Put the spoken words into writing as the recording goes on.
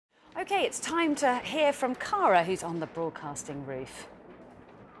OK, it's time to hear from Cara, who's on the broadcasting roof.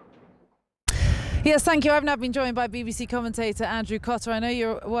 Yes, thank you. I've now been joined by BBC commentator Andrew Cotter. I know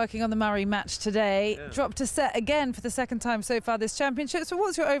you're working on the Murray match today. Yeah. Dropped a set again for the second time so far this championship. So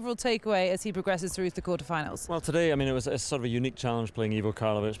what's your overall takeaway as he progresses through the quarterfinals? Well, today, I mean, it was a sort of a unique challenge playing Ivo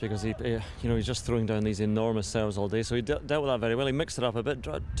Karlovic because he's just throwing down these enormous serves all day. So he dealt with that very well. He mixed it up a bit,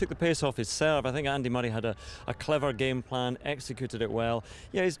 took the pace off his serve. I think Andy Murray had a clever game plan, executed it well.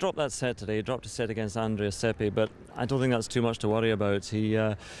 Yeah, he's dropped that set today. He dropped a set against Andrea Seppi, but I don't think that's too much to worry about. He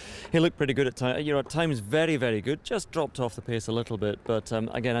looked pretty good at times. At times very, very good. Just dropped off the pace a little bit. But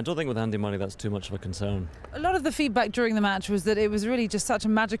again, I don't think with Andy Murray that's too much of a concern. A lot of the feedback during the match was that it was really just such a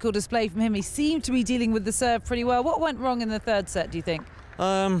magical display from him. He seemed to be dealing with the serve pretty well. What went wrong in the third set, do you think?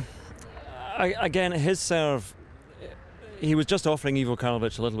 Again, his serve, he was just offering Ivo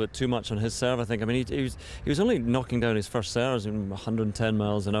Karlovic a little bit too much on his serve, I think. I mean, he was only knocking down his first serves in 110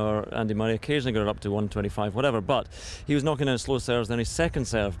 miles an hour. Andy Murray occasionally got it up to 125, whatever, but he was knocking down slow serves. Then his second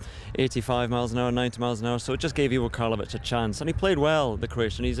serve, 85 miles an hour, 90 miles an hour, so it just gave Ivo Karlovic a chance. And he played well, the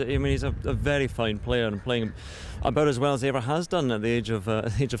Croatian. He's a very fine player and playing about as well as he ever has done at the age of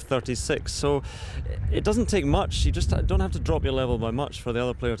 36. So it doesn't take much. You just don't have to drop your level by much for the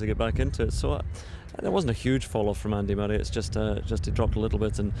other player to get back into it. So there wasn't a huge fall-off from Andy Murray. It's just he dropped a little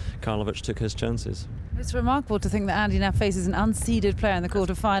bit and Karlovic took his chances. It's remarkable to think that Andy now faces an unseeded player in the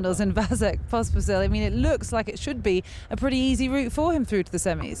quarterfinals in Vasek Pospisil. I mean, it looks like it should be a pretty easy route for him through to the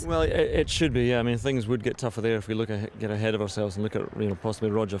semis. Well, it should be, yeah. I mean, things would get tougher there if we get ahead of ourselves and look at possibly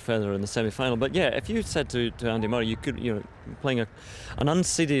Roger Federer in the semi-final. But yeah, if you said to Andy Murray, you could, playing an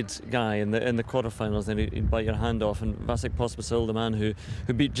unseeded guy in the quarterfinals, then he'd bite your hand off. And Vasek Pospisil, the man who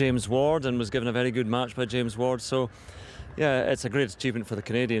beat James Ward and was given a very good match by James Ward. So yeah, it's a great achievement for the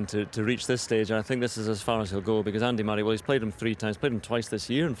Canadian to reach this stage, and I think this is as far as he'll go, because Andy Murray, well, he's played him 3 times, played him twice this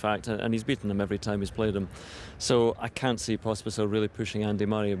year in fact, and he's beaten him every time he's played him. So I can't see Pospisil really pushing Andy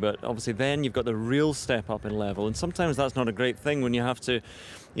Murray, but obviously then you've got the real step up in level, and sometimes that's not a great thing when you have to,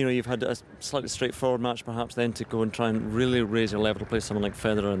 you've had a slightly straightforward match perhaps, then to go and try and really raise your level to play someone like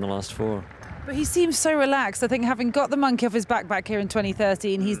Federer in the last 4. But he seems so relaxed. I think having got the monkey off his back here in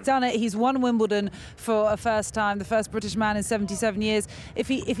 2013, he's done it. He's won Wimbledon for a first time, the first British man in 77 years. If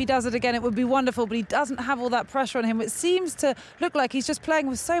he does it again, it would be wonderful, but he doesn't have all that pressure on him. It seems to look like he's just playing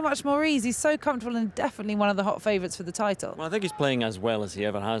with so much more ease. He's so comfortable and definitely one of the hot favourites for the title. Well, I think he's playing as well as he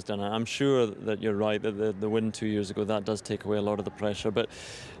ever has done. I'm sure that you're right, that the win 2 years ago, that does take away a lot of the pressure. But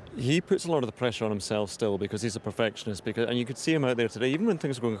he puts a lot of the pressure on himself still because he's a perfectionist. And you could see him out there today, even when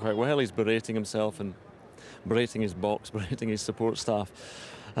things are going quite well, he's berating himself and berating his box, berating his support staff.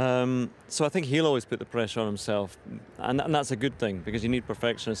 So I think he'll always put the pressure on himself, and that's a good thing, because you need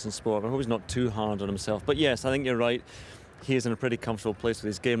perfectionists in sport. I hope he's not too hard on himself. But yes, I think you're right. He is in a pretty comfortable place with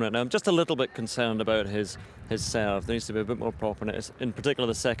his game right now. I'm just a little bit concerned about his serve. There needs to be a bit more prop in it, in particular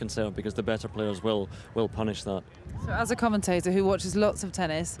the second serve, because the better players will punish that. So as a commentator who watches lots of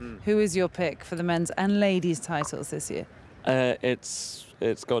tennis, who is your pick for the men's and ladies titles this year? It's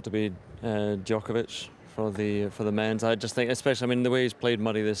got to be Djokovic for the men's. I just think, especially, I mean, the way he's played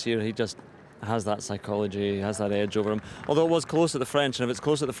Murray this year, he just has that psychology, has that edge over him. Although it was close at the French, and if it's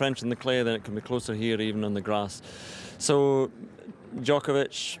close at the French in the clay, then it can be closer here, even on the grass. So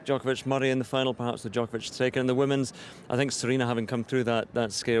Djokovic, Murray in the final, perhaps with Djokovic to take it. And the women's, I think Serena, having come through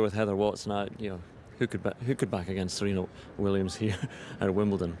that scare with Heather Watson, who could back against Serena Williams here at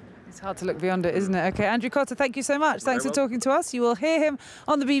Wimbledon? It's hard to look beyond it, isn't it? OK, Andrew Cotter, thank you so much. Thanks for talking to us. You will hear him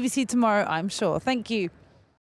on the BBC tomorrow, I'm sure. Thank you.